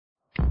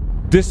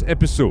This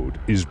episode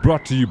is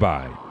brought to you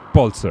by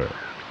Pulsar.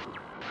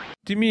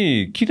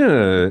 Timi,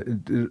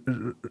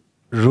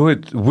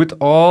 Rohit, with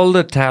all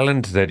the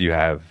talent that you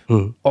have,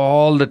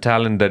 all the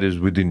talent that is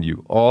within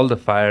you, all the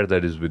fire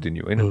that is within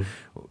you,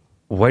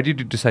 why did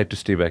you decide to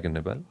stay back in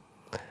Nepal?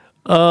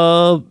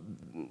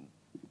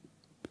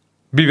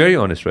 Be very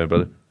honest, right,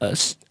 brother?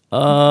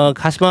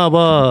 खासमा अब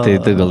त्यही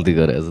त गल्ती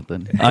गरेछ त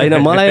नि हैन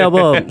मलाई अब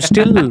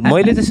स्टिल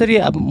मैले त्यसरी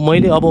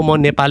मैले अब म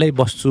नेपालै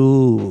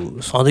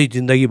बस्छु सधैँ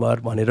जिन्दगीभर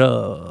भनेर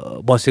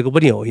बसेको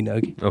पनि होइन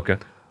कि ओके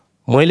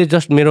मैले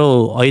जस्ट मेरो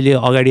अहिले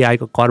अगाडि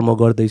आएको कर्म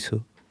गर्दैछु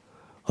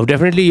अब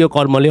डेफिनेटली यो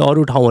कर्मले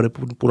अरू ठाउँहरू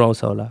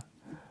पुर्याउँछ होला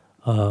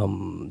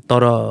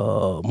तर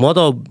म त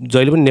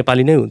जहिले पनि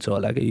नेपाली नै हुन्छ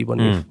होला कि इभन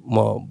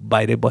म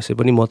बाहिरै बसे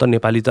पनि म त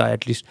नेपाली त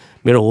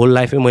एटलिस्ट मेरो होल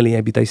लाइफै मैले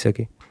यहाँ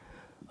बिताइसकेँ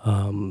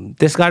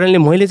त्यस कारणले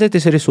मैले चाहिँ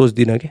त्यसरी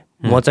सोच्दिनँ कि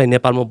म चाहिँ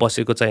नेपालमा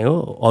बसेको चाहिँ हो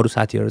अरू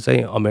साथीहरू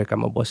चाहिँ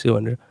अमेरिकामा बस्यो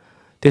भनेर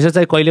त्यसो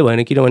चाहिँ कहिले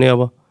भएन किनभने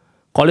अब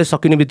कलेज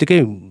सकिने बित्तिकै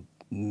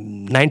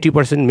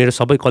 90% मेरो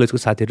सबै कलेजको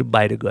साथीहरू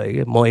बाहिर गए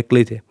कि म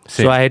एक्लै थिएँ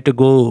so I head to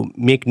go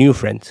make new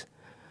friends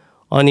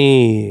अनि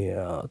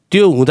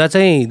त्यो हुँदा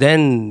चाहिँ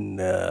देन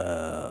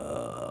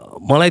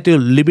मलाई त्यो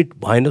लिमिट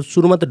भएन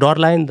सुरुमा त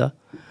डर लाग्यो नि त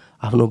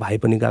आफ्नो भाइ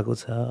पनि गएको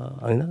छ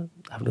होइन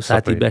आफ्नो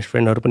साथी बेस्ट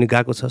फ्रेन्डहरू पनि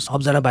गएको छ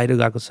सबजना बाहिर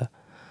गएको छ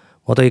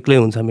म त एक्लै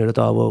हुन्छ मेरो त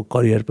अब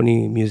करियर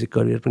पनि म्युजिक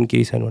करियर पनि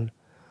केही छैन भने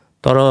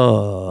तर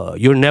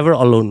युर नेभर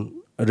अलोन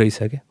रहेछ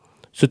क्या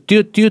सो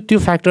त्यो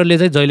फ्याक्टरले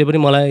चाहिँ जहिले पनि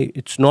मलाई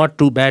it's not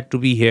to bad to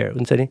be here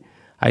हुन्छ नि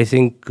आई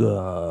थिङ्क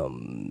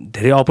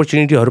धेरै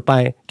अपर्च्युनिटीहरू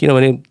पाएँ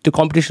किनभने त्यो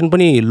कम्पिटिसन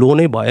पनि लो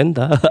नै भयो नि त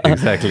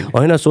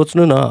होइन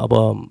सोच्नु न अब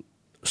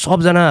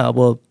सबजना अब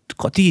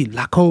कति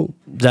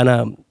लाखौँजना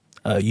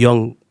यङ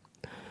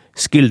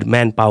स्किल्ड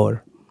म्यान पावर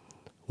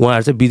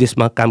उहाँहरू चाहिँ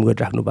विदेशमा काम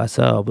गरिराख्नु भएको छ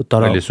अब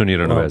तर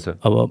सुनिरहनु भएको छ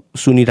अब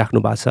सुनिराख्नु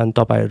भएको छ अनि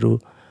तपाईँहरू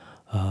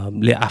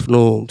ले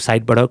आफ्नो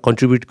साइडबाट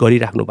कन्ट्रिब्युट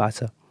गरिराख्नु भएको छ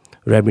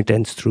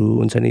रेमिटेन्स थ्रु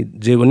हुन्छ नि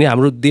जे पनि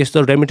हाम्रो देश त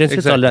रेमिटेन्सै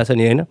चलिरहेको छ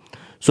नि होइन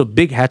so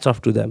big hats off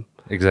to them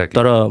exactly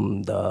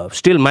तर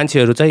स्टिल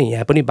मान्छेहरू चाहिँ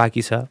यहाँ पनि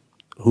बाँकी छ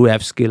हु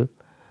हेभ स्किल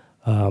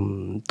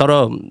तर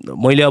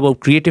मैले अब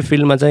क्रिएटिभ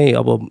फिल्डमा चाहिँ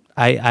अब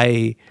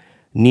I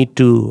need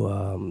to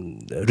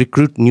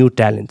recruit new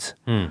talents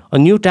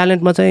new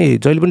ट्यालेन्टमा चाहिँ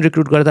जहिले पनि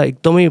रिक्रुट गर्दा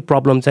एकदमै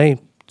प्रब्लम चाहिँ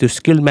त्यो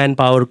स्किल म्यान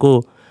पावरको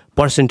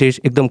पर्सेन्टेज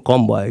एकदम कम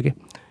भयो कि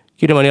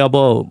किनभने अब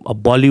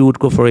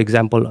बलिउडको फर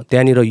इक्जाम्पल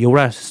त्यहाँनिर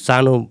एउटा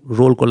सानो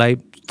रोलको लागि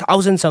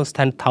थाउजन्ड्स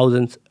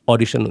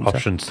अडिसन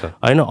हुन्छ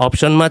होइन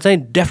अप्सनमा चाहिँ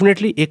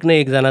डेफिनेटली एक न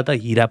एकजना त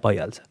हिरा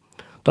पाइहाल्छ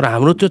तर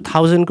हाम्रो त्यो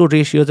 1000को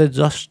रेसियो चाहिँ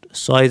जस्ट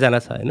 100जना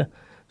छ होइन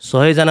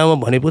 100जनामा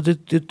भनेपछि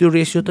त्यो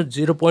रेसियो त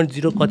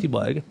 0.0 कति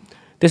भयो कि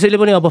त्यसैले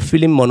पनि अब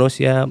फिल्म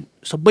भनोस् या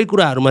सबै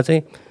कुराहरूमा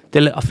चाहिँ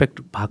त्यसले अफेक्ट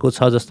भएको छ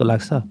जस्तो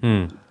लाग्छ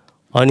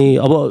अनि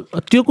अब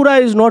त्यो कुरा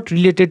इज नट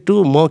रिलेटेड टु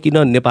म किन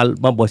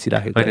नेपालमा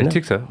बसिराखेको होइन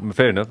ठिक छ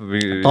फेयर इनफ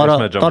तर अब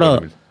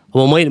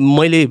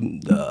मैले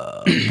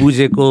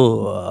बुझेको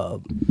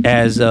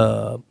एज अ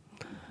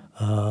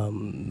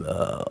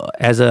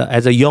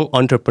यङ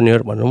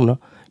अन्टरप्रेन्योर भनौँ न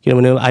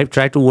किनभने I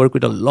try to work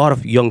with a lot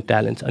of young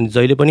talents अनि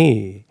जहिले पनि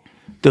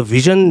त्यो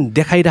भिजन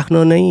देखाइराख्न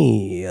नै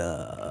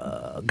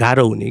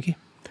गाह्रो हुने कि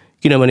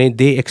किनभने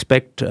दे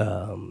एक्सपेक्ट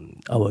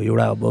अब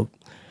एउटा अब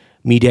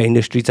मिडिया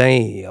इन्डस्ट्री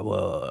चाहिँ अब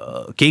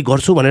केही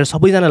गर्छु भनेर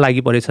सबैजना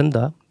लागि परेछ नि त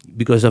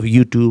because of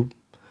YouTube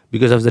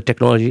because of the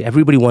technology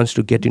everybody wants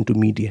to get into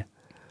media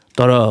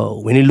तर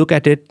when you look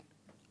at it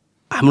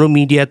हाम्रो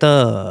मिडिया त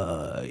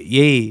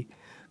यही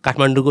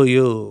काठमाडौँको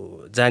यो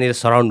जहाँनिर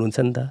सराउन्ड हुन्छ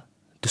नि त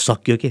त्यो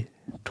सक्यो के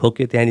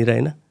ठोक्यो त्यहाँनिर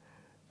होइन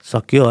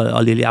सक्यो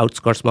अलिअलि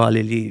आउटस्कर्ट्समा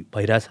अलिअलि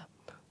भइरहेछ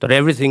तर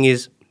everything is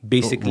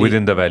basically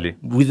within the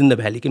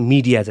valley के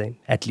मिडिया चाहिँ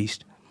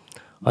एटलिस्ट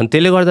अनि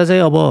त्यसले गर्दा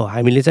चाहिँ अब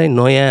हामीले चाहिँ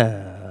नयाँ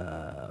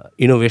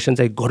इनोभेसन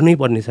चाहिँ गर्नै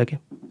पर्ने छ क्या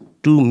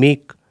to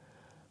make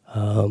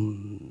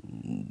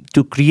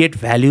to create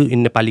value in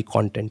Nepali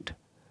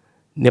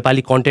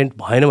content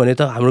भएन भने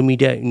त हाम्रो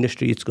media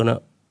industry it's gun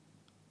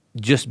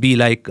just be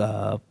like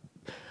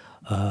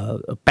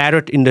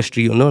प्यारट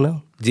industry हुनु न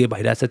जे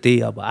भइरहेछ त्यही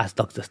अब आज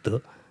तक जस्तो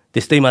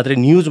त्यस्तै मात्रै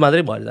न्युज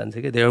मात्रै भएर जान्छ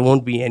क्या there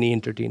won't be any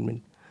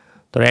entertainment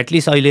तर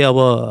एटलिस्ट अहिले अब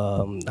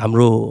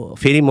हाम्रो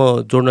फेरि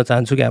म जोड्न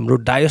चाहन्छु कि हाम्रो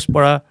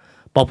डायस्पोरा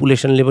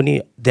पपुलेसनले पनि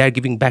they are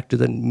giving back to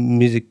the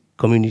music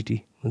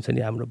community हुन्छ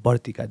नि हाम्रो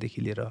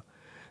बर्तिकादेखि लिएर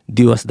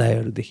दिवस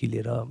दाईहरूदेखि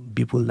लिएर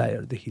विपुल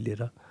दाईहरूदेखि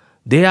लिएर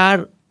they are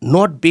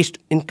not based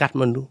in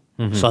Kathmandu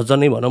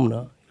सज्जनै भनौँ न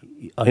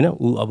होइन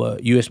ऊ अब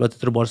युएसमा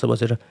त्यत्रो वर्ष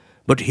बसेर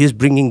but he is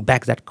bringing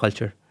back that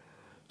culture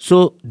so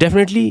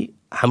definitely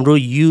हाम्रो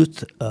युथ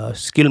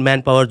स्किल म्यान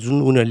पावर जुन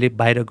उनीहरूले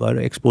बाहिर गएर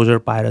एक्सपोजर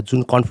पाएर जुन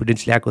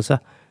कन्फिडेन्स ल्याएको छ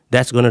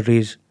that's gun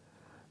raise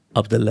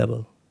of the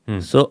level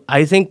so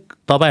I think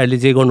तपाईँहरूले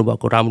जे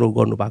गर्नुभएको राम्रो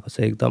गर्नुभएको छ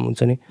एकदम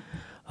हुन्छ नि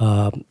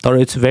तर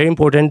इट्स भेरी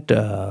इम्पोर्टेन्ट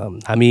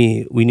हामी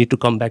we need to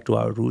come back to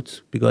our roots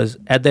because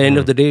at the and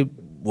of the day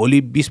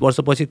भोलि 20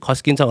 वर्षपछि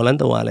खस्किन्छ होला नि त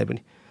उहाँलाई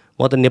पनि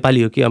म त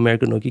नेपाली हो कि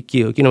अमेरिकन हो कि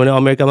के हो किनभने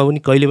अमेरिकामा पनि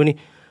कहिले पनि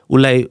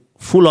उसलाई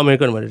फुल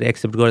अमेरिकन भनेर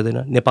एक्सेप्ट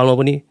गर्दैन नेपालमा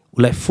पनि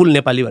उसलाई फुल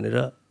नेपाली भनेर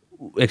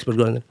एक्सपेक्ट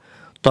गर्दैन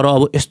तर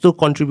अब यस्तो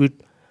कन्ट्रिब्युट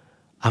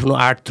आफ्नो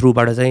आर्ट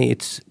थ्रुबाट चाहिँ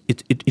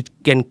it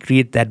can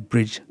create that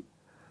bridge.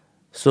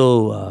 So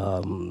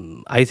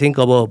I think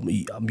अब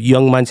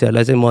यङ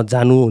मान्छेहरूलाई चाहिँ म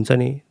जानुहुन्छ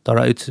नि,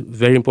 तर it's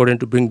very important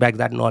to bring back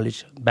that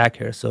knowledge back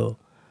hair. So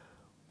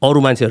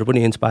अरू मान्छेहरू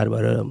पनि इन्सपायर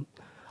भएर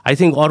आई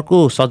थिङ्क अर्को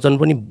सज्जन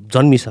पनि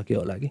जन्मिसक्यो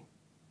होला कि.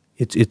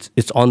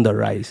 It's on the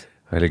rise.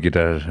 अहिले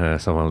गिटार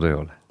समाउँदै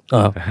होला.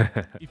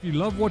 If you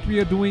love what we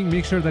are doing,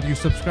 make sure that you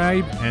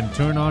subscribe and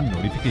turn on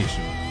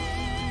notifications.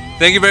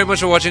 Thank you very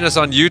much for watching us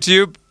on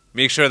YouTube.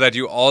 Make sure that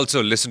you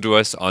also listen to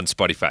us on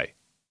Spotify.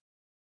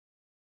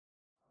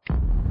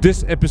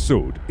 This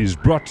episode is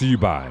brought to you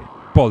by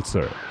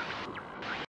Pulsar.